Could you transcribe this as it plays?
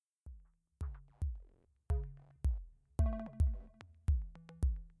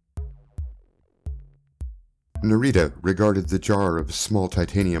Narita regarded the jar of small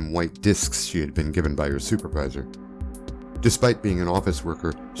titanium white discs she had been given by her supervisor. Despite being an office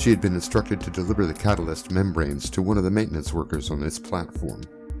worker, she had been instructed to deliver the catalyst membranes to one of the maintenance workers on its platform.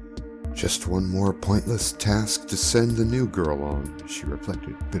 Just one more pointless task to send the new girl on, she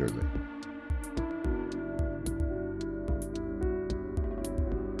reflected bitterly.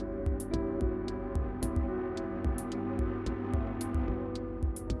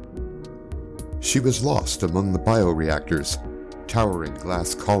 She was lost among the bioreactors, towering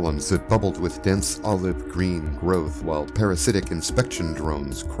glass columns that bubbled with dense olive-green growth while parasitic inspection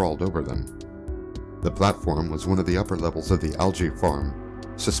drones crawled over them. The platform was one of the upper levels of the algae farm,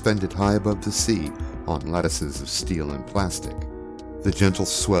 suspended high above the sea on lattices of steel and plastic. The gentle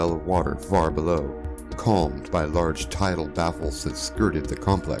swell of water far below, calmed by large tidal baffles that skirted the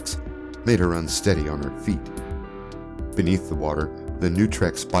complex, made her unsteady on her feet. Beneath the water, the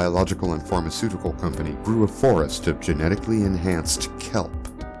Nutrex Biological and Pharmaceutical Company grew a forest of genetically enhanced kelp.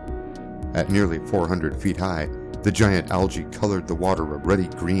 At nearly 400 feet high, the giant algae colored the water a ruddy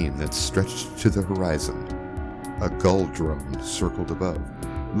green that stretched to the horizon. A gull drone circled above,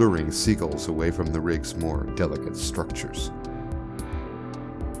 luring seagulls away from the rig's more delicate structures.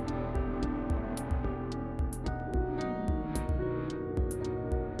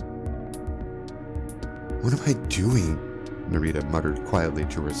 "What am I doing?" Narita muttered quietly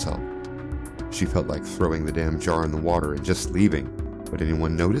to herself. She felt like throwing the damn jar in the water and just leaving. Would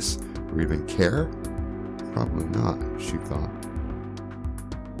anyone notice? Or even care? Probably not, she thought.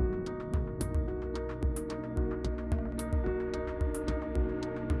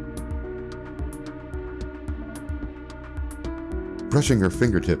 Brushing her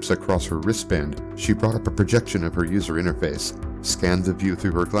fingertips across her wristband, she brought up a projection of her user interface, scanned the view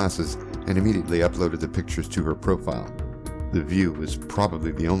through her glasses, and immediately uploaded the pictures to her profile. The view was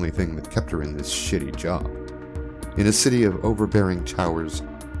probably the only thing that kept her in this shitty job. In a city of overbearing towers,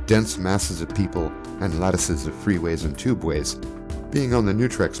 dense masses of people, and lattices of freeways and tubeways, being on the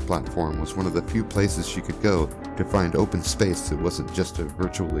Nutrex platform was one of the few places she could go to find open space that wasn't just a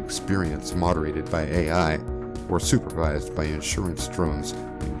virtual experience moderated by AI or supervised by insurance drones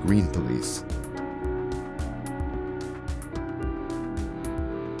and green police.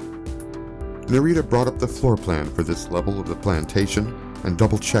 Narita brought up the floor plan for this level of the plantation and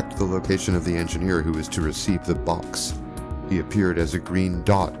double-checked the location of the engineer who was to receive the box. He appeared as a green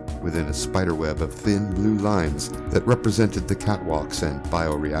dot within a spiderweb of thin blue lines that represented the catwalks and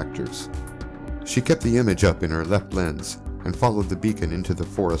bioreactors. She kept the image up in her left lens and followed the beacon into the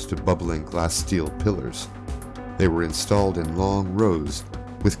forest of bubbling glass steel pillars. They were installed in long rows,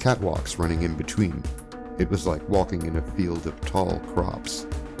 with catwalks running in between. It was like walking in a field of tall crops.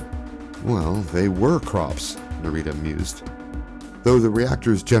 Well, they were crops, Narita mused. Though the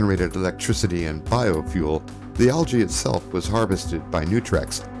reactors generated electricity and biofuel, the algae itself was harvested by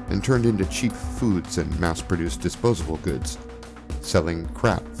Nutrex and turned into cheap foods and mass-produced disposable goods, selling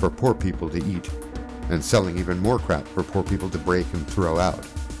crap for poor people to eat, and selling even more crap for poor people to break and throw out.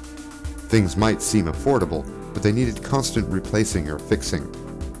 Things might seem affordable, but they needed constant replacing or fixing.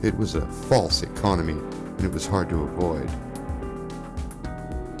 It was a false economy, and it was hard to avoid.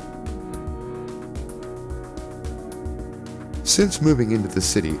 Since moving into the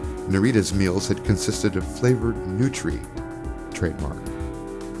city, Narita's meals had consisted of flavored Nutri, trademark,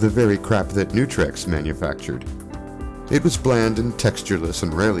 the very crap that Nutrex manufactured. It was bland and textureless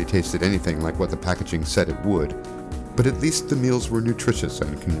and rarely tasted anything like what the packaging said it would, but at least the meals were nutritious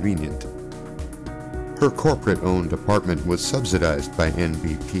and convenient. Her corporate-owned apartment was subsidized by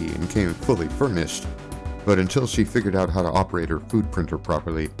NBP and came fully furnished, but until she figured out how to operate her food printer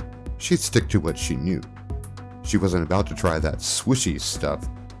properly, she'd stick to what she knew. She wasn't about to try that swishy stuff,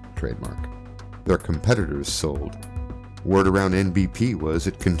 trademark, their competitors sold. Word around NBP was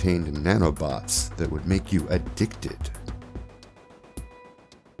it contained nanobots that would make you addicted.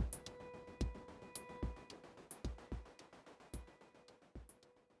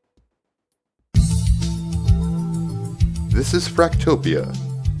 This is Fractopia,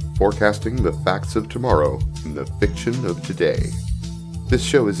 forecasting the facts of tomorrow in the fiction of today. This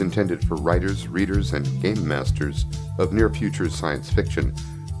show is intended for writers, readers, and game masters of near-future science fiction,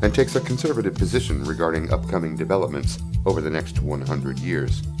 and takes a conservative position regarding upcoming developments over the next 100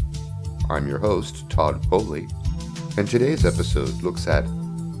 years. I'm your host, Todd Foley, and today's episode looks at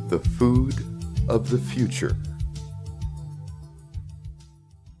the food of the future.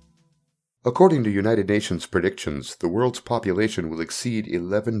 According to United Nations predictions, the world's population will exceed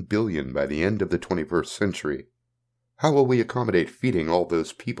 11 billion by the end of the 21st century. How will we accommodate feeding all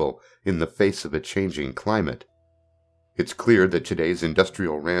those people in the face of a changing climate? It's clear that today's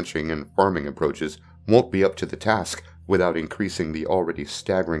industrial ranching and farming approaches won't be up to the task without increasing the already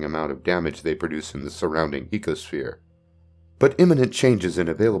staggering amount of damage they produce in the surrounding ecosphere. But imminent changes in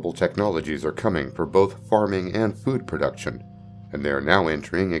available technologies are coming for both farming and food production, and they are now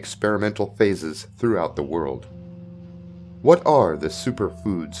entering experimental phases throughout the world. What are the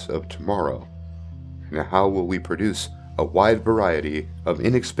superfoods of tomorrow? And how will we produce a wide variety of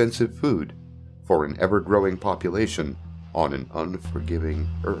inexpensive food for an ever-growing population on an unforgiving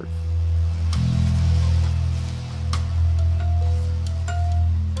Earth?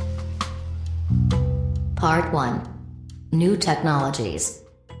 Part 1. New Technologies.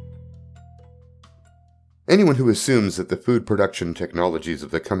 Anyone who assumes that the food production technologies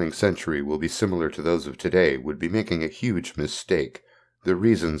of the coming century will be similar to those of today would be making a huge mistake. The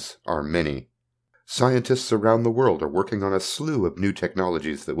reasons are many. Scientists around the world are working on a slew of new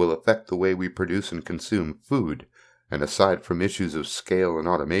technologies that will affect the way we produce and consume food, and aside from issues of scale and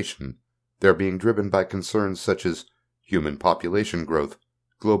automation, they're being driven by concerns such as human population growth,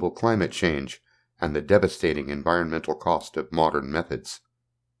 global climate change, and the devastating environmental cost of modern methods.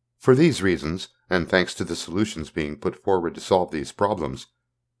 For these reasons, and thanks to the solutions being put forward to solve these problems,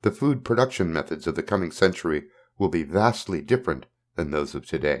 the food production methods of the coming century will be vastly different than those of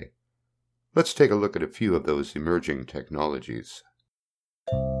today. Let's take a look at a few of those emerging technologies.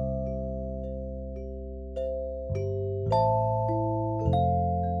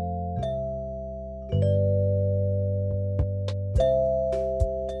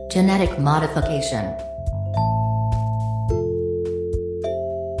 Genetic modification.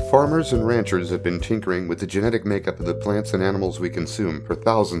 Farmers and ranchers have been tinkering with the genetic makeup of the plants and animals we consume for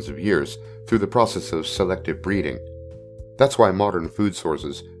thousands of years through the process of selective breeding. That's why modern food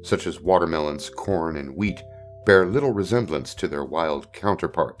sources, such as watermelons, corn, and wheat, bear little resemblance to their wild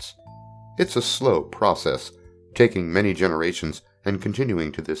counterparts. It's a slow process, taking many generations and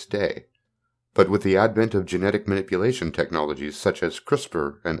continuing to this day. But with the advent of genetic manipulation technologies such as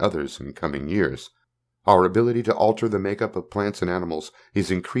CRISPR and others in coming years, our ability to alter the makeup of plants and animals is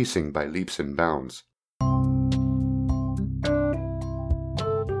increasing by leaps and bounds.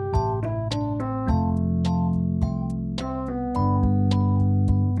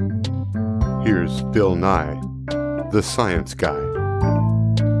 Here's Bill Nye, the science guy.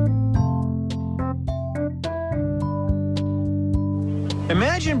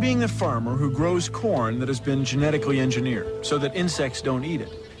 Imagine being the farmer who grows corn that has been genetically engineered so that insects don't eat it.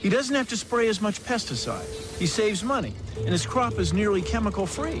 He doesn't have to spray as much pesticide. He saves money, and his crop is nearly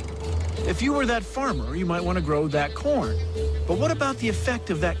chemical-free. If you were that farmer, you might want to grow that corn. But what about the effect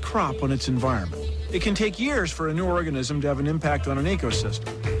of that crop on its environment? It can take years for a new organism to have an impact on an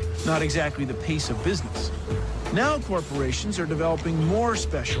ecosystem. Not exactly the pace of business. Now corporations are developing more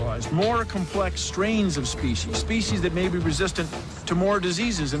specialized, more complex strains of species that may be resistant to more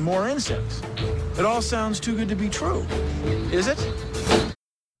diseases and more insects. It all sounds too good to be true. Is it?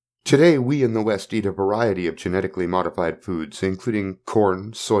 Today, we in the West eat a variety of genetically modified foods, including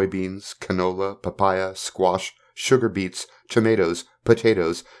corn, soybeans, canola, papaya, squash, sugar beets, tomatoes,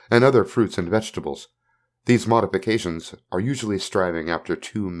 potatoes, and other fruits and vegetables. These modifications are usually striving after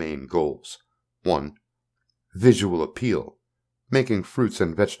two main goals. 1. Visual appeal, making fruits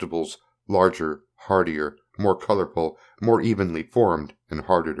and vegetables larger, hardier, more colorful, more evenly formed, and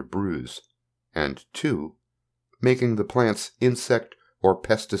harder to bruise. And 2. Making the plants insect or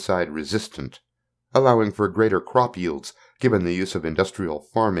pesticide resistant, allowing for greater crop yields given the use of industrial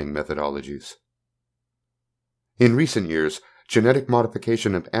farming methodologies. In recent years, genetic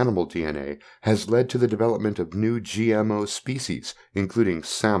modification of animal DNA has led to the development of new GMO species, including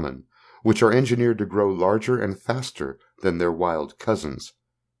salmon, which are engineered to grow larger and faster than their wild cousins.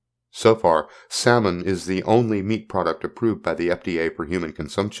 So far, salmon is the only meat product approved by the FDA for human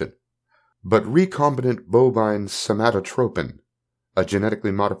consumption. But recombinant bovine somatotropin, a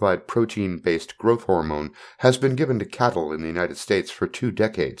genetically modified protein-based growth hormone, has been given to cattle in the United States for 2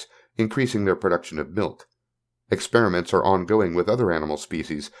 decades, increasing their production of milk. Experiments are ongoing with other animal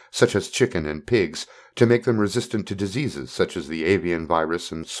species, such as chicken and pigs, to make them resistant to diseases such as the avian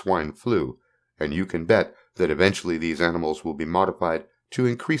virus and swine flu, and you can bet that eventually these animals will be modified to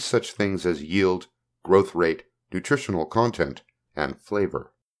increase such things as yield, growth rate, nutritional content, and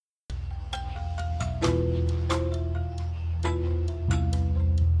flavor.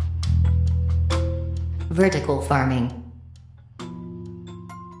 Vertical farming.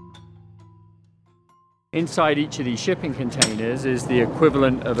 Inside each of these shipping containers is the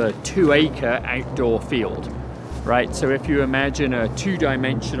equivalent of a 2-acre outdoor field, right? So if you imagine a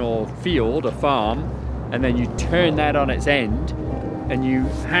 2-dimensional field, a farm, and then you turn that on its end, and you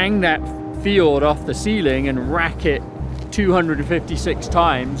hang that field off the ceiling and rack it 256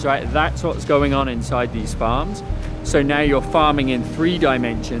 times, right? That's what's going on inside these farms. So now you're farming in 3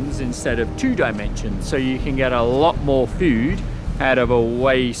 dimensions instead of 2 dimensions. So you can get a lot more food out of a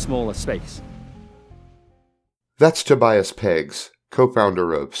way smaller space. That's Tobias Peggs,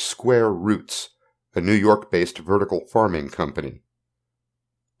 co-founder of Square Roots, a New York-based vertical farming company.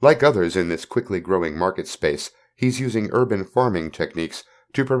 Like others in this quickly growing market space, he's using urban farming techniques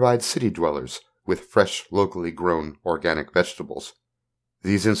to provide city dwellers with fresh, locally grown organic vegetables.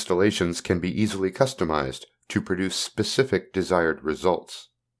 These installations can be easily customized to produce specific desired results.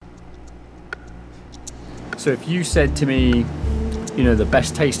 So if you said to me, the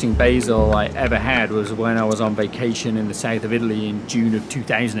best tasting basil I ever had was when I was on vacation in the south of Italy in June of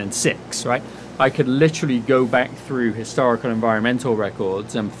 2006, right? I could literally go back through historical environmental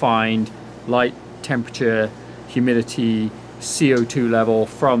records and find light, temperature, humidity, CO2 level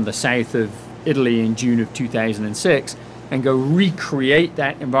from the south of Italy in June of 2006 and go recreate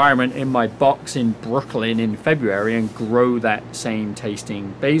that environment in my box in Brooklyn in February and grow that same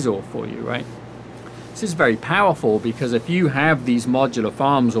tasting basil for you, right? This is very powerful because if you have these modular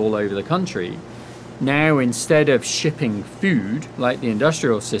farms all over the country, now instead of shipping food like the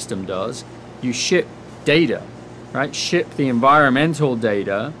industrial system does, you ship data, right? Ship the environmental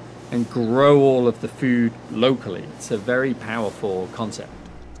data and grow all of the food locally. It's a very powerful concept.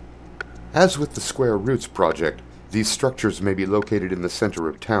 As with the Square Roots project, these structures may be located in the center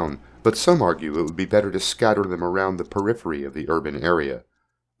of town, but some argue it would be better to scatter them around the periphery of the urban area.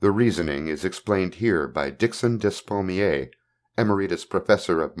 The reasoning is explained here by Dixon Despommier, Emeritus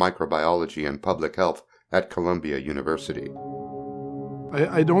Professor of Microbiology and Public Health at Columbia University.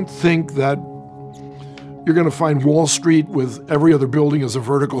 I don't think that you're going to find Wall Street with every other building as a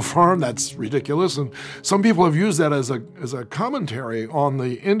vertical farm. That's ridiculous. And some people have used that as a commentary on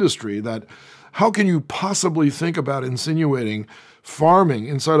the industry, that how can you possibly think about insinuating farming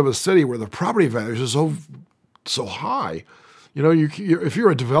inside of a city where the property values are so high? If you're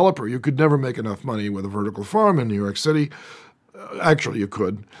a developer, you could never make enough money with a vertical farm in New York City. Actually, you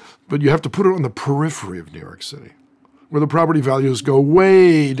could, but you have to put it on the periphery of New York City, where the property values go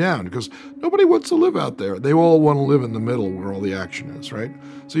way down, because nobody wants to live out there. They all want to live in the middle where all the action is, right?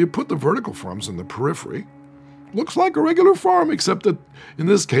 So you put the vertical farms in the periphery. Looks like a regular farm, except that in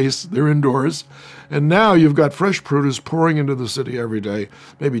this case, they're indoors. And now you've got fresh produce pouring into the city every day,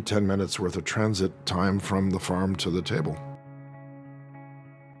 maybe 10 minutes worth of transit time from the farm to the table.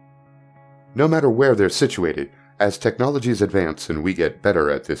 No matter where they're situated, as technologies advance and we get better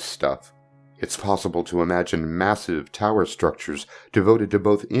at this stuff, it's possible to imagine massive tower structures devoted to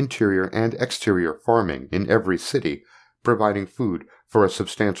both interior and exterior farming in every city, providing food for a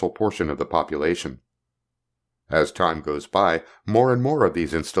substantial portion of the population. As time goes by, more and more of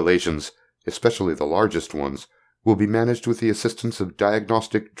these installations, especially the largest ones, will be managed with the assistance of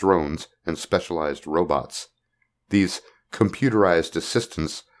diagnostic drones and specialized robots. These computerized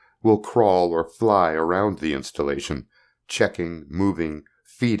assistants will crawl or fly around the installation, checking, moving,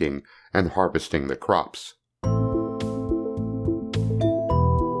 feeding, and harvesting the crops.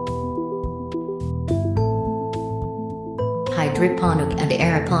 Hydroponic and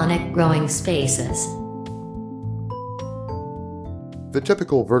aeroponic growing spaces. The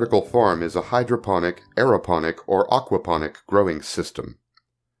typical vertical farm is a hydroponic, aeroponic, or aquaponic growing system.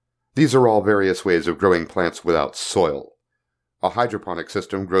 These are all various ways of growing plants without soil. A hydroponic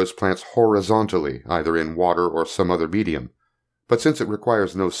system grows plants horizontally, either in water or some other medium. But since it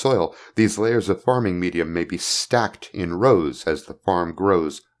requires no soil, these layers of farming medium may be stacked in rows as the farm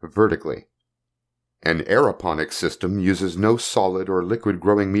grows vertically. An aeroponic system uses no solid or liquid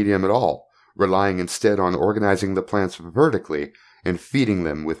growing medium at all, relying instead on organizing the plants vertically and feeding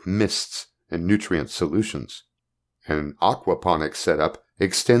them with mists and nutrient solutions. An aquaponic setup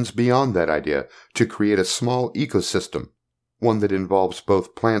extends beyond that idea to create a small ecosystem, one that involves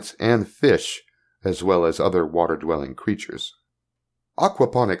both plants and fish, as well as other water-dwelling creatures.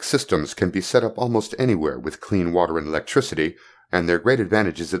 Aquaponic systems can be set up almost anywhere with clean water and electricity, and their great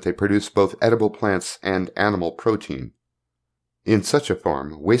advantage is that they produce both edible plants and animal protein. In such a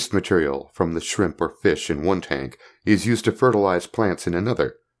farm, waste material from the shrimp or fish in one tank is used to fertilize plants in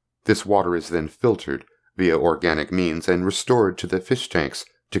another. This water is then filtered via organic means and restored to the fish tanks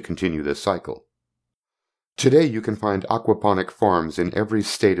to continue the cycle. Today you can find aquaponic farms in every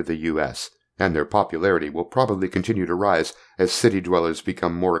state of the U.S., and their popularity will probably continue to rise as city dwellers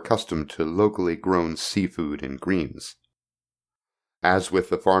become more accustomed to locally grown seafood and greens. As with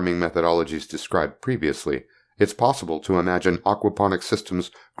the farming methodologies described previously, it's possible to imagine aquaponic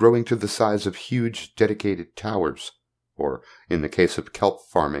systems growing to the size of huge dedicated towers, or, in the case of kelp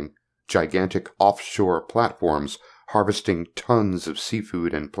farming, gigantic offshore platforms harvesting tons of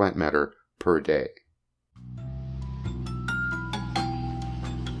seafood and plant matter per day.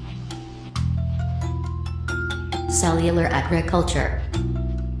 Cellular agriculture.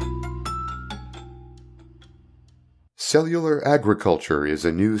 Cellular agriculture is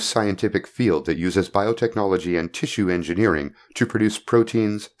a new scientific field that uses biotechnology and tissue engineering to produce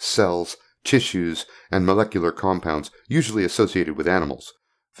proteins, cells, tissues, and molecular compounds usually associated with animals.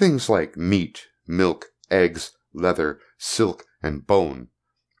 Things like meat, milk, eggs, leather, silk, and bone,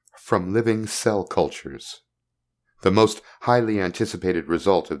 from living cell cultures. The most highly anticipated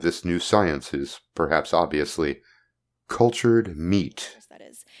result of this new science is, perhaps obviously, cultured meat. That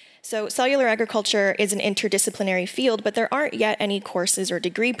is. So cellular agriculture is an interdisciplinary field, but there aren't yet any courses or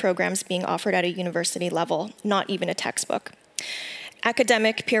degree programs being offered at a university level, not even a textbook.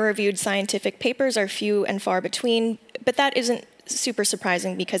 Academic, peer-reviewed scientific papers are few and far between, but that isn't super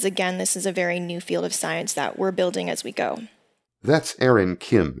surprising because, again, this is a very new field of science that we're building as we go. That's Erin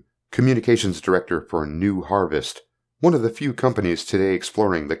Kim, Communications Director for New Harvest, one of the few companies today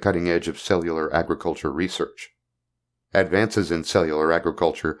exploring the cutting edge of cellular agriculture research. Advances in cellular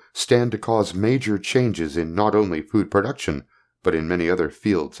agriculture stand to cause major changes in not only food production, but in many other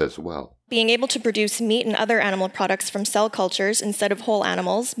fields as well. Being able to produce meat and other animal products from cell cultures instead of whole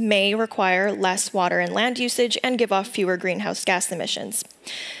animals may require less water and land usage and give off fewer greenhouse gas emissions.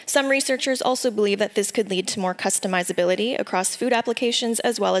 Some researchers also believe that this could lead to more customizability across food applications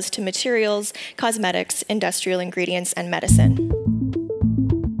as well as to materials, cosmetics, industrial ingredients, and medicine.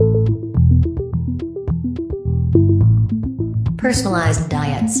 Personalized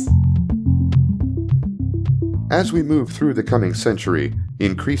diets. As we move through the coming century,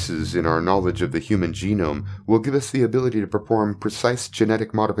 increases in our knowledge of the human genome will give us the ability to perform precise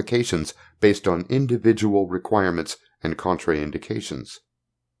genetic modifications based on individual requirements and contraindications.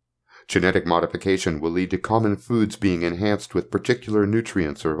 Genetic modification will lead to common foods being enhanced with particular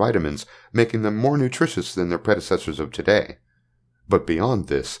nutrients or vitamins, making them more nutritious than their predecessors of today. But beyond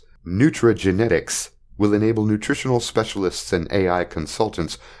this, nutrigenetics will enable nutritional specialists and AI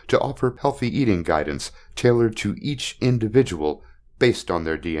consultants to offer healthy eating guidance tailored to each individual based on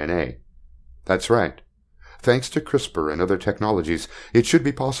their DNA. That's right. Thanks to CRISPR and other technologies, it should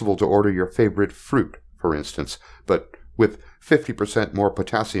be possible to order your favorite fruit, for instance, but with 50% more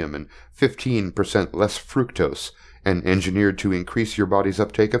potassium and 15% less fructose, and engineered to increase your body's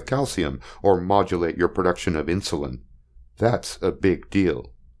uptake of calcium or modulate your production of insulin. That's a big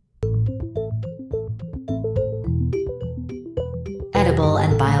deal. Edible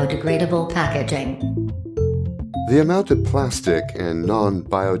and biodegradable packaging. The amount of plastic and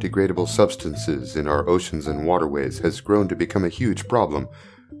non-biodegradable substances in our oceans and waterways has grown to become a huge problem,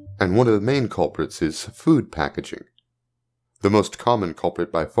 and one of the main culprits is food packaging. The most common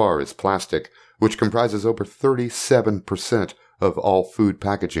culprit by far is plastic, which comprises over 37% of all food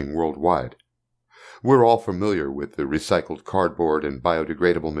packaging worldwide. We're all familiar with the recycled cardboard and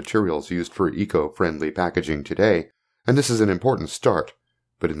biodegradable materials used for eco-friendly packaging today, and this is an important start,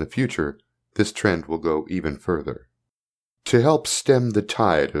 but in the future, this trend will go even further. To help stem the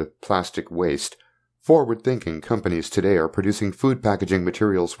tide of plastic waste, forward-thinking companies today are producing food packaging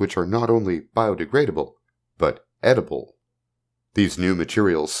materials which are not only biodegradable, but edible. These new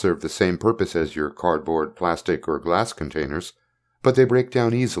materials serve the same purpose as your cardboard, plastic, or glass containers, but they break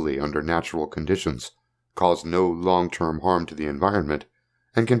down easily under natural conditions, cause no long-term harm to the environment,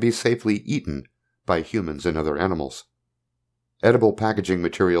 and can be safely eaten by humans and other animals. Edible packaging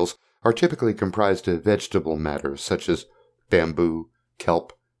materials are typically comprised of vegetable matter such as bamboo,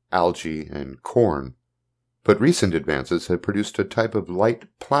 kelp, algae, and corn, but recent advances have produced a type of light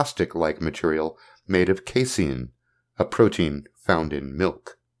plastic-like material made of casein, a protein found in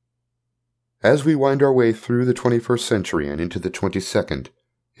milk. As we wind our way through the 21st century and into the 22nd,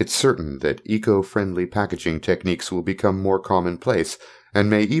 it's certain that eco-friendly packaging techniques will become more commonplace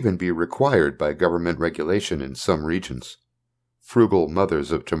and may even be required by government regulation in some regions. Frugal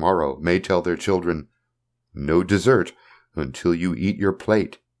mothers of tomorrow may tell their children, "No dessert until you eat your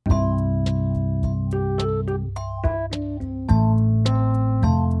plate."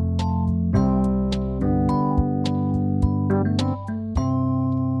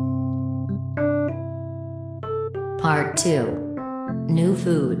 Part 2. New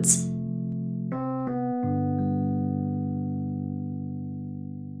foods.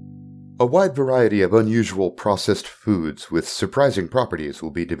 A wide variety of unusual processed foods with surprising properties will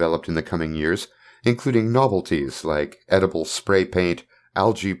be developed in the coming years, including novelties like edible spray paint,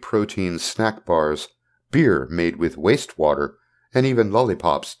 algae protein snack bars, beer made with wastewater, and even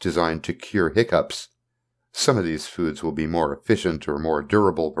lollipops designed to cure hiccups. Some of these foods will be more efficient or more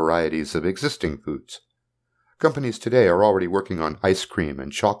durable varieties of existing foods. Companies today are already working on ice cream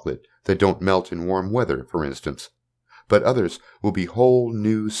and chocolate that don't melt in warm weather, for instance. But others will be whole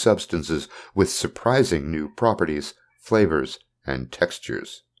new substances with surprising new properties, flavors, and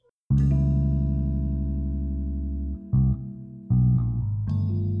textures.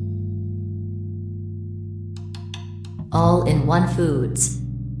 All-in-one foods.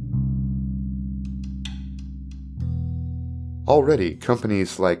 Already,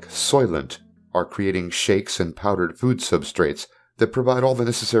 companies like Soylent are creating shakes and powdered food substrates that provide all the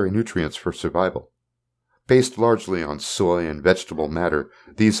necessary nutrients for survival. Based largely on soy and vegetable matter,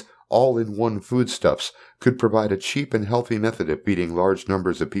 these all-in-one foodstuffs could provide a cheap and healthy method of feeding large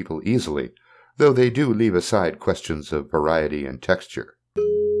numbers of people easily, though they do leave aside questions of variety and texture.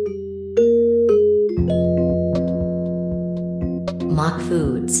 Mock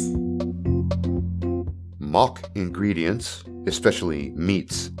foods. Mock ingredients, especially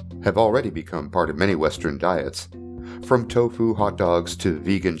meats, have already become part of many Western diets. From tofu hot dogs to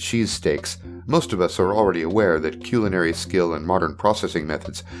vegan cheesesteaks, most of us are already aware that culinary skill and modern processing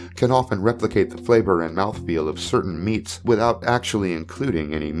methods can often replicate the flavor and mouthfeel of certain meats without actually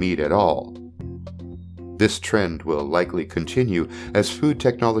including any meat at all. This trend will likely continue as food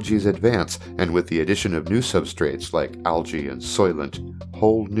technologies advance, and with the addition of new substrates like algae and soylent,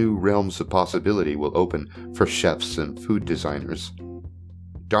 whole new realms of possibility will open for chefs and food designers.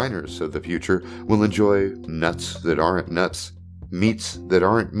 Diners of the future will enjoy nuts that aren't nuts, meats that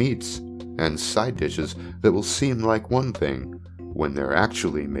aren't meats, and side dishes that will seem like one thing when they're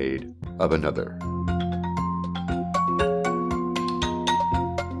actually made of another.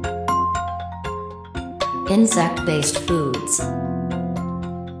 Insect-based foods.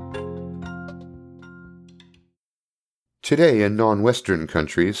 Today, in non-Western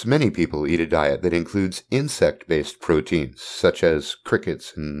countries, many people eat a diet that includes insect-based proteins, such as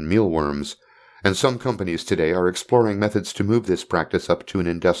crickets and mealworms, and some companies today are exploring methods to move this practice up to an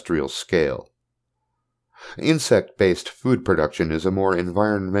industrial scale. Insect-based food production is a more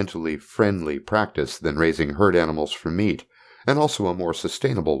environmentally friendly practice than raising herd animals for meat, and also a more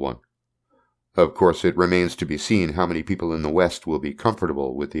sustainable one. Of course, it remains to be seen how many people in the West will be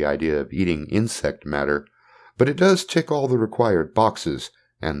comfortable with the idea of eating insect matter, but it does tick all the required boxes,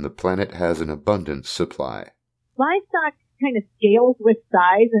 and the planet has an abundant supply. Livestock kind of scales with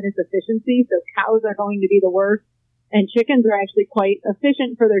size and its efficiency, so cows are going to be the worst, and chickens are actually quite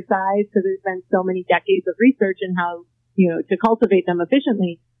efficient for their size because there's been so many decades of research in how, to cultivate them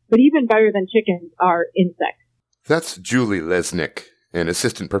efficiently. But even better than chickens are insects. That's Julie Lesnick, an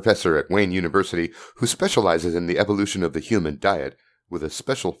assistant professor at Wayne University who specializes in the evolution of the human diet with a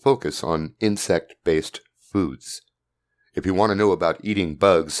special focus on insect-based foods. If you want to know about eating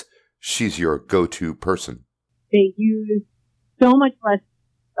bugs, she's your go-to person. They use so much less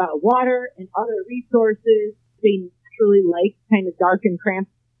water and other resources. They naturally like kind of dark and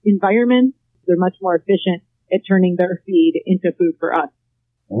cramped environments. They're much more efficient at turning their feed into food for us.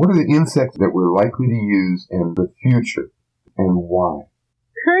 What are the insects that we're likely to use in the future, and why?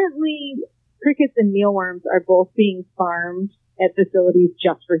 Currently, crickets and mealworms are both being farmed at facilities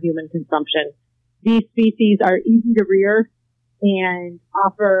just for human consumption. These species are easy to rear and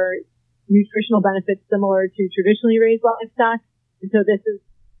offer nutritional benefits similar to traditionally raised livestock. And so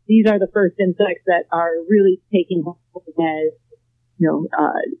these are the first insects that are really taking hold as,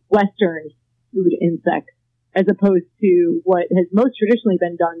 Western food insects, as opposed to what has most traditionally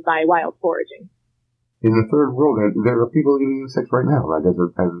been done by wild foraging. In the third world, there are people eating insects right now, like as a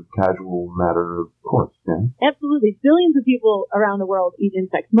casual matter of course, yeah? Absolutely. Billions of people around the world eat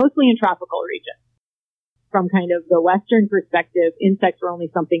insects, mostly in tropical regions. From kind of the Western perspective, insects were only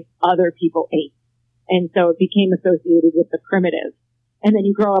something other people ate. And so it became associated with the primitive. And then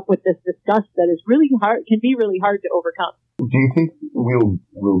you grow up with this disgust that is really hard, can be really hard to overcome. Do you think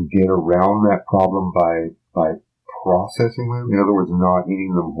we'll get around that problem by processing them? In other words, not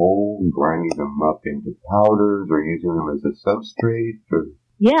eating them whole, grinding them up into powders, or using them as a substrate? Or?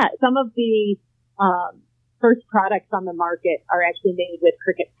 Yeah, some of the first products on the market are actually made with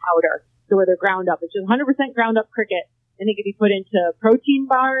cricket powder. So where they're ground up. It's just 100% ground up cricket, and it can be put into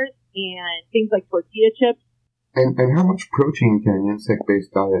protein bars and things like tortilla chips. And how much protein can an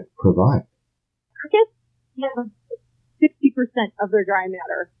insect-based diet provide? Crickets have 60% of their dry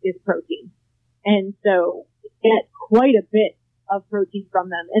matter is protein. And so you get quite a bit of protein from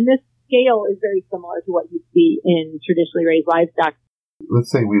them. And this scale is very similar to what you see in traditionally raised livestock.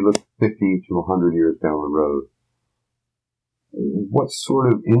 Let's say we look 50 to 100 years down the road. What sort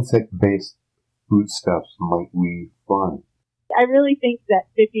of insect-based foodstuffs might we find? I really think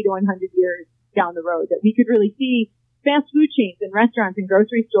that 50 to 100 years down the road that we could really see fast food chains and restaurants and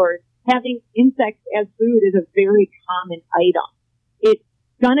grocery stores having insects as food is a very common item. It's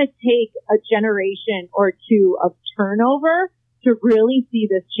going to take a generation or two of turnover to really see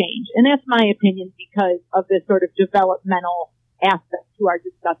this change. And that's my opinion because of this sort of developmental aspect to our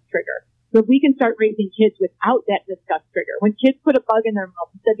disgust trigger. So if we can start raising kids without that disgust trigger, when kids put a bug in their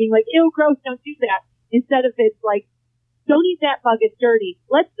mouth, instead of being like, ew, gross, don't do that, instead of it's like, don't eat that bug, it's dirty.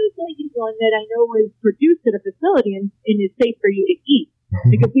 Let's just eat one that I know was produced at a facility and is safe for you to eat.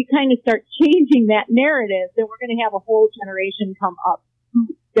 Because we kind of start changing that narrative, then we're going to have a whole generation come up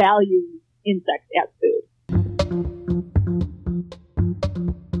who values insects as food.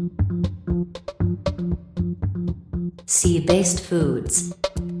 Sea-based foods.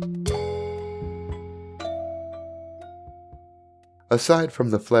 Aside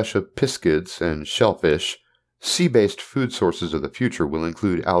from the flesh of piscids and shellfish, sea-based food sources of the future will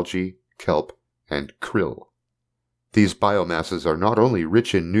include algae, kelp, and krill. These biomasses are not only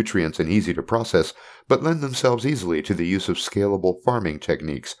rich in nutrients and easy to process, but lend themselves easily to the use of scalable farming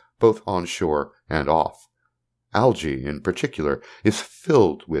techniques, both onshore and off. Algae, in particular, is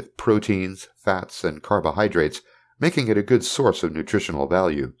filled with proteins, fats, and carbohydrates, making it a good source of nutritional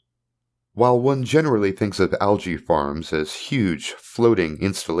value. While one generally thinks of algae farms as huge, floating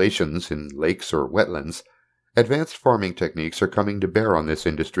installations in lakes or wetlands, advanced farming techniques are coming to bear on this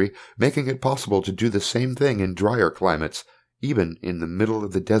industry, making it possible to do the same thing in drier climates, even in the middle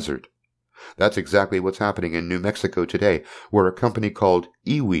of the desert. That's exactly what's happening in New Mexico today, where a company called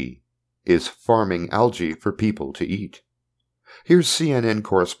Iwi is farming algae for people to eat. Here's CNN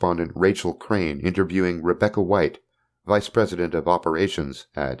correspondent Rachel Crane interviewing Rebecca White, Vice President of Operations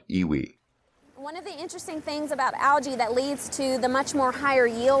at Iwi. One of the interesting things about algae that leads to the much more higher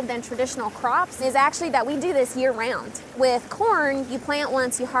yield than traditional crops is actually that we do this year-round. With corn, you plant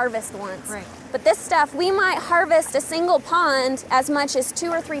once, you harvest once. Right. But this stuff, we might harvest a single pond as much as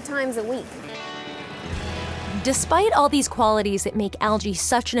 2 or 3 times a week. Despite all these qualities that make algae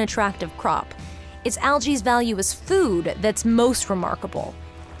such an attractive crop, it's algae's value as food that's most remarkable.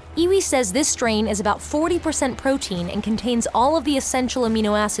 Iwi says this strain is about 40% protein and contains all of the essential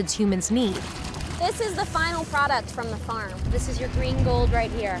amino acids humans need. This is the final product from the farm. This is your green gold right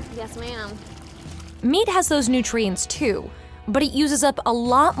here. Yes, ma'am. Meat has those nutrients too, but it uses up a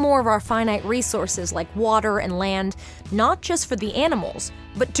lot more of our finite resources like water and land, not just for the animals,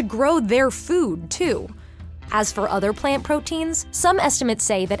 but to grow their food too. As for other plant proteins, some estimates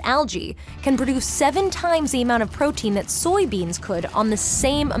say that algae can produce 7 times the amount of protein that soybeans could on the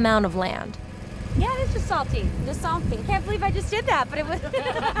same amount of land. Yeah, it's just salty. Just salty. Can't believe I just did that, but it was...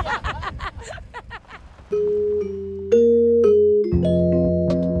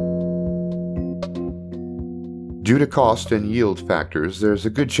 Due to cost and yield factors, there's a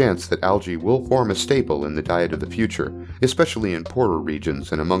good chance that algae will form a staple in the diet of the future, especially in poorer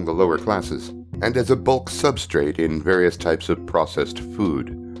regions and among the lower classes, and as a bulk substrate in various types of processed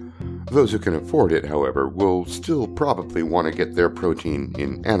food. Those who can afford it, however, will still probably want to get their protein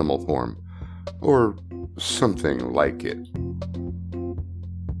in animal form, or something like it.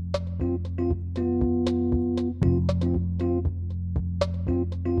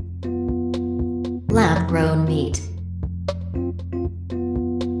 Lab-grown meat.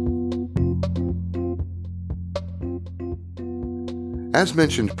 As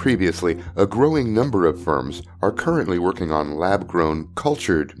mentioned previously, a growing number of firms are currently working on lab-grown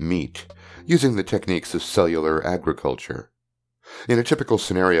cultured meat, using the techniques of cellular agriculture. In a typical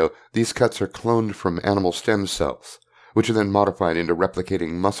scenario, these cuts are cloned from animal stem cells, which are then modified into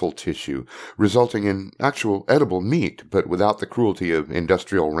replicating muscle tissue, resulting in actual edible meat, but without the cruelty of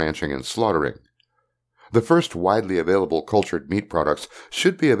industrial ranching and slaughtering. The first widely available cultured meat products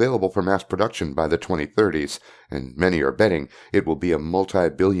should be available for mass production by the 2030s, and many are betting it will be a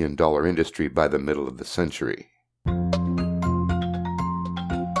multi-billion-dollar industry by the middle of the century.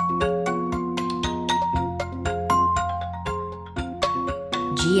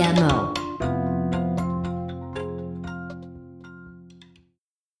 GMO.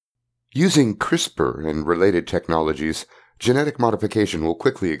 Using CRISPR and related technologies, genetic modification will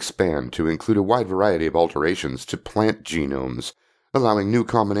quickly expand to include a wide variety of alterations to plant genomes, allowing new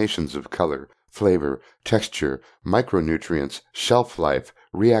combinations of color, flavor, texture, micronutrients, shelf life,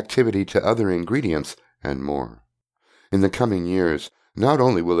 reactivity to other ingredients, and more. In the coming years, not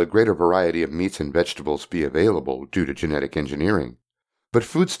only will a greater variety of meats and vegetables be available due to genetic engineering, but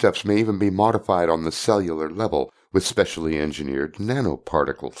foodstuffs may even be modified on the cellular level with specially engineered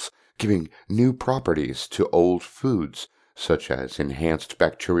nanoparticles, giving new properties to old foods, such as enhanced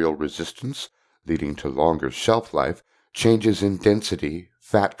bacterial resistance, leading to longer shelf life, changes in density,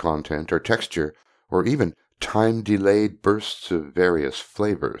 fat content, or texture, or even time-delayed bursts of various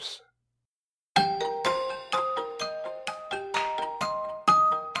flavors.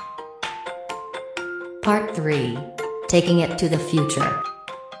 Part 3. Taking it to the future.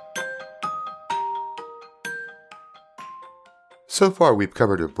 So far, we've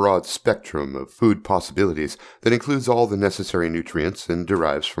covered a broad spectrum of food possibilities that includes all the necessary nutrients and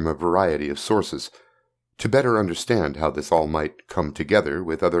derives from a variety of sources. To better understand how this all might come together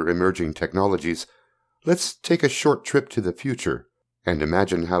with other emerging technologies, let's take a short trip to the future and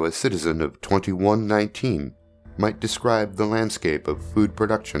imagine how a citizen of 2119 might describe the landscape of food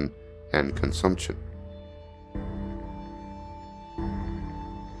production and consumption.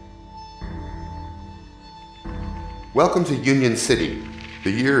 Welcome to Union City. The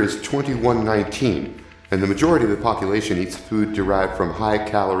year is 2119, and the majority of the population eats food derived from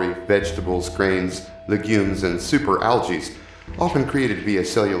high-calorie vegetables, grains, legumes, and superalgae, often created via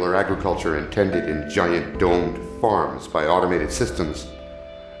cellular agriculture and tended in giant domed farms by automated systems.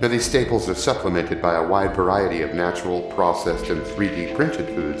 Now, these staples are supplemented by a wide variety of natural, processed, and 3D printed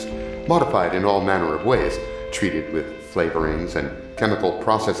foods, modified in all manner of ways, treated with flavorings and chemical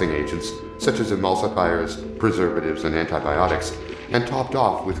processing agents such as emulsifiers, preservatives, and antibiotics, and topped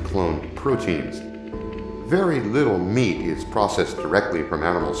off with cloned proteins. Very little meat is processed directly from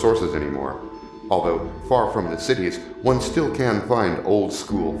animal sources anymore. Although far from the cities, one still can find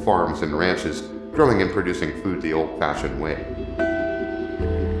old-school farms and ranches growing and producing food the old-fashioned way.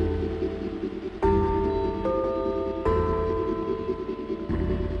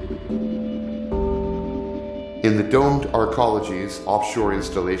 In the domed arcologies, offshore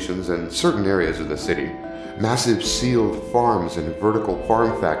installations, and certain areas of the city, massive sealed farms and vertical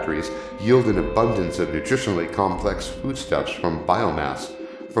farm factories yield an abundance of nutritionally complex foodstuffs from biomass,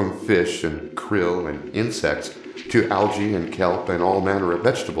 from fish and krill and insects to algae and kelp and all manner of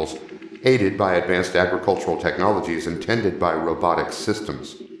vegetables, aided by advanced agricultural technologies and tended by robotic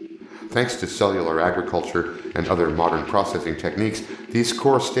systems. Thanks to cellular agriculture and other modern processing techniques, these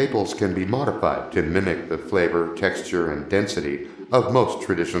core staples can be modified to mimic the flavor, texture, and density of most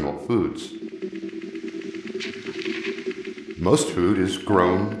traditional foods. Most food is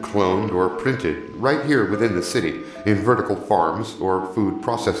grown, cloned, or printed right here within the city in vertical farms or food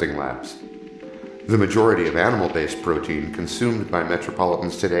processing labs. The majority of animal-based protein consumed by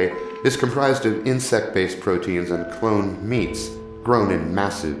metropolitans today is comprised of insect-based proteins and cloned meats grown in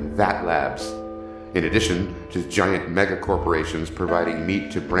massive vat labs. In addition to giant megacorporations providing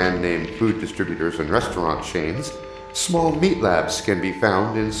meat to brand-name food distributors and restaurant chains, small meat labs can be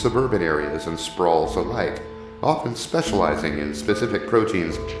found in suburban areas and sprawls alike, often specializing in specific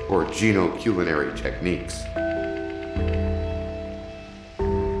proteins or genoculinary techniques.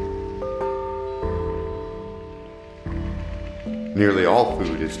 Nearly all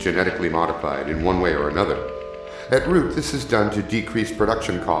food is genetically modified in one way or another. At root, this is done to decrease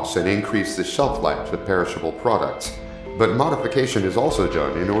production costs and increase the shelf life of perishable products. But modification is also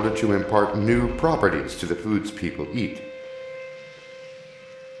done in order to impart new properties to the foods people eat.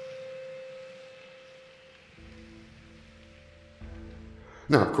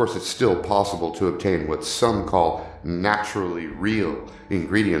 Now, of course, it's still possible to obtain what some call naturally real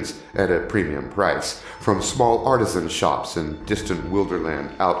ingredients at a premium price from small artisan shops and distant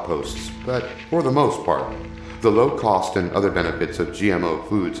wilderland outposts, but for the most part, the low cost and other benefits of GMO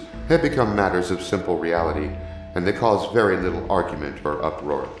foods have become matters of simple reality, and they cause very little argument or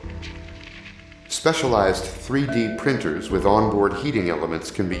uproar. Specialized 3D printers with onboard heating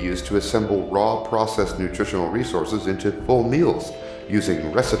elements can be used to assemble raw processed nutritional resources into full meals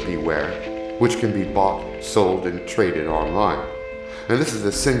using recipeware, which can be bought, sold, and traded online. And this is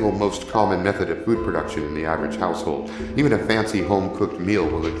the single most common method of food production in the average household. Even a fancy home-cooked meal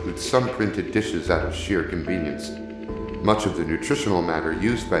will include some printed dishes out of sheer convenience. Much of the nutritional matter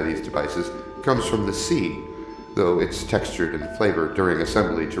used by these devices comes from the sea, though it's textured and flavored during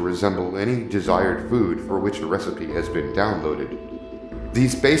assembly to resemble any desired food for which a recipe has been downloaded.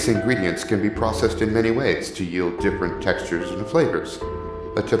 These base ingredients can be processed in many ways to yield different textures and flavors.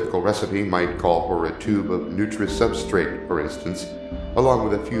 A typical recipe might call for a tube of Nutri-Substrate, for instance, along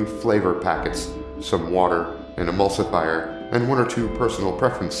with a few flavor packets, some water, an emulsifier, and one or two personal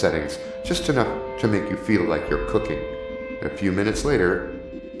preference settings, just enough to make you feel like you're cooking. A few minutes later,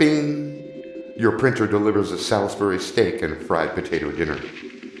 bing! Your printer delivers a Salisbury steak and fried potato dinner.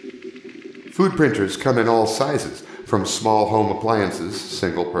 Food printers come in all sizes, from small home appliances,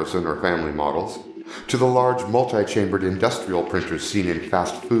 single-person or family models, to the large multi-chambered industrial printers seen in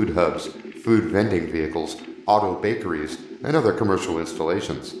fast food hubs, food vending vehicles, auto bakeries, and other commercial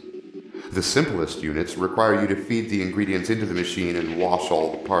installations. The simplest units require you to feed the ingredients into the machine and wash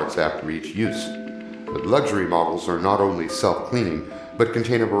all the parts after each use. But luxury models are not only self-cleaning, but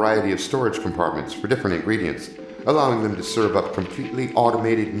contain a variety of storage compartments for different ingredients, allowing them to serve up completely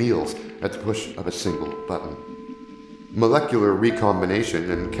automated meals at the push of a single button. Molecular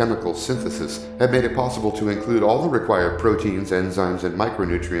recombination and chemical synthesis have made it possible to include all the required proteins, enzymes, and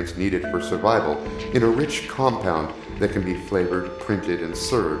micronutrients needed for survival in a rich compound that can be flavored, printed, and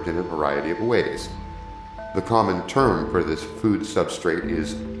served in a variety of ways. The common term for this food substrate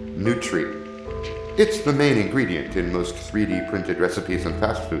is Nutri. It's the main ingredient in most 3D printed recipes and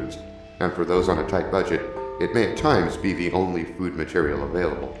fast foods, and for those on a tight budget, it may at times be the only food material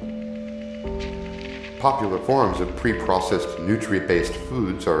available. Popular forms of pre-processed Nutri-based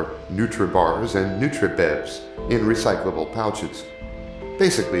foods are Nutribars and Nutribevs in recyclable pouches.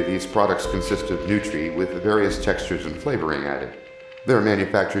 Basically, these products consist of Nutri with various textures and flavoring added. They're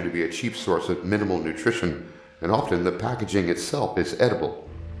manufactured to be a cheap source of minimal nutrition, and often the packaging itself is edible.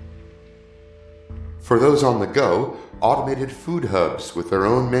 For those on the go, automated food hubs with their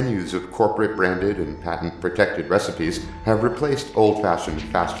own menus of corporate branded and patent protected recipes have replaced old-fashioned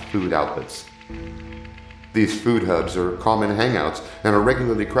fast food outlets. These food hubs are common hangouts and are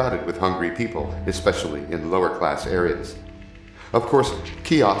regularly crowded with hungry people, especially in lower-class areas. Of course,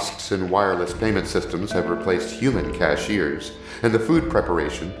 kiosks and wireless payment systems have replaced human cashiers, and the food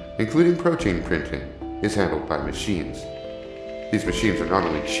preparation, including protein printing, is handled by machines. These machines are not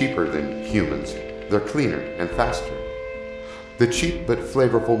only cheaper than humans, they're cleaner and faster. The cheap but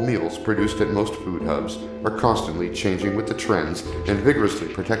flavorful meals produced at most food hubs are constantly changing with the trends and vigorously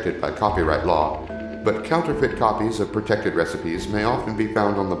protected by copyright law, but counterfeit copies of protected recipes may often be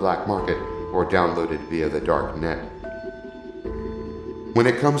found on the black market or downloaded via the dark net. When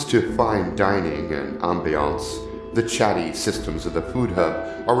it comes to fine dining and ambiance, the chatty systems of the food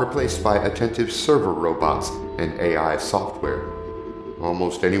hub are replaced by attentive server robots and AI software.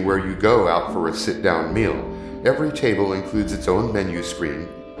 Almost anywhere you go out for a sit-down meal, every table includes its own menu screen,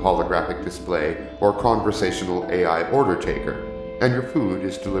 holographic display, or conversational AI order taker, and your food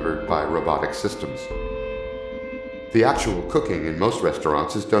is delivered by robotic systems. The actual cooking in most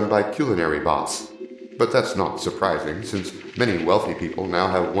restaurants is done by culinary bots, but that's not surprising since many wealthy people now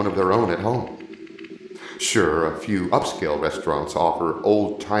have one of their own at home. Sure, a few upscale restaurants offer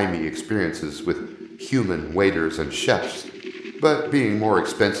old-timey experiences with human waiters and chefs, but being more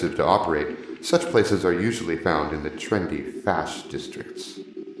expensive to operate, such places are usually found in the trendy fast districts.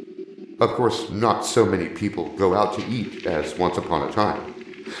 Of course, not so many people go out to eat as once upon a time.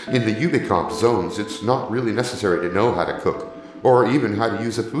 In the Ubicomp zones, it's not really necessary to know how to cook, or even how to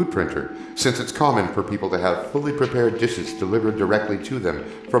use a food printer, since it's common for people to have fully prepared dishes delivered directly to them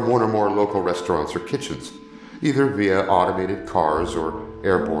from one or more local restaurants or kitchens, either via automated cars or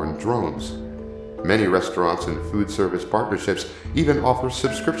airborne drones. Many restaurants and food service partnerships even offer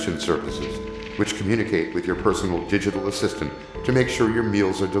subscription services, which communicate with your personal digital assistant to make sure your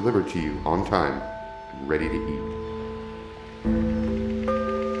meals are delivered to you on time and ready to eat.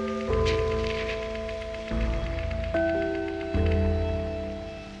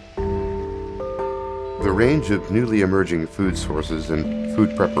 The range of newly emerging food sources and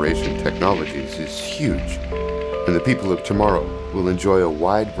food preparation technologies is huge, and the people of tomorrow will enjoy a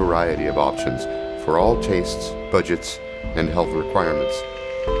wide variety of options for all tastes, budgets, and health requirements.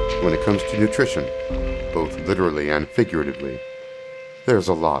 When it comes to nutrition, both literally and figuratively, there's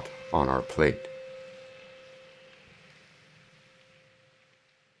a lot on our plate.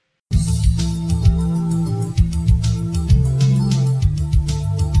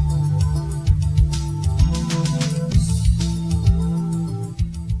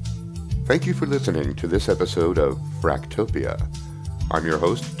 Thank you for listening to this episode of Fractopia. I'm your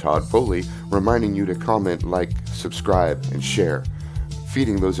host, Todd Foley, reminding you to comment, like, subscribe, and share.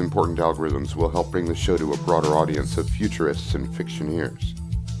 Feeding those important algorithms will help bring the show to a broader audience of futurists and fictioneers.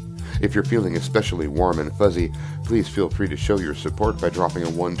 If you're feeling especially warm and fuzzy, please feel free to show your support by dropping a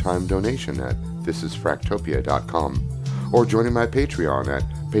one-time donation at thisisfractopia.com or joining my Patreon at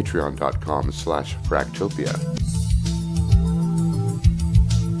patreon.com/fractopia.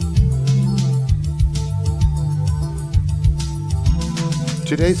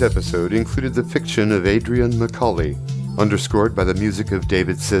 Today's episode included the fiction of Adrian Macaulay, underscored by the music of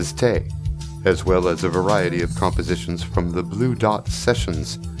David Sezte, as well as a variety of compositions from the Blue Dot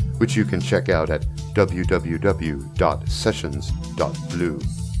Sessions, which you can check out at www.sessions.blue.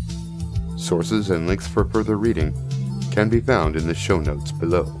 Sources and links for further reading can be found in the show notes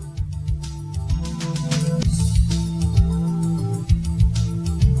below.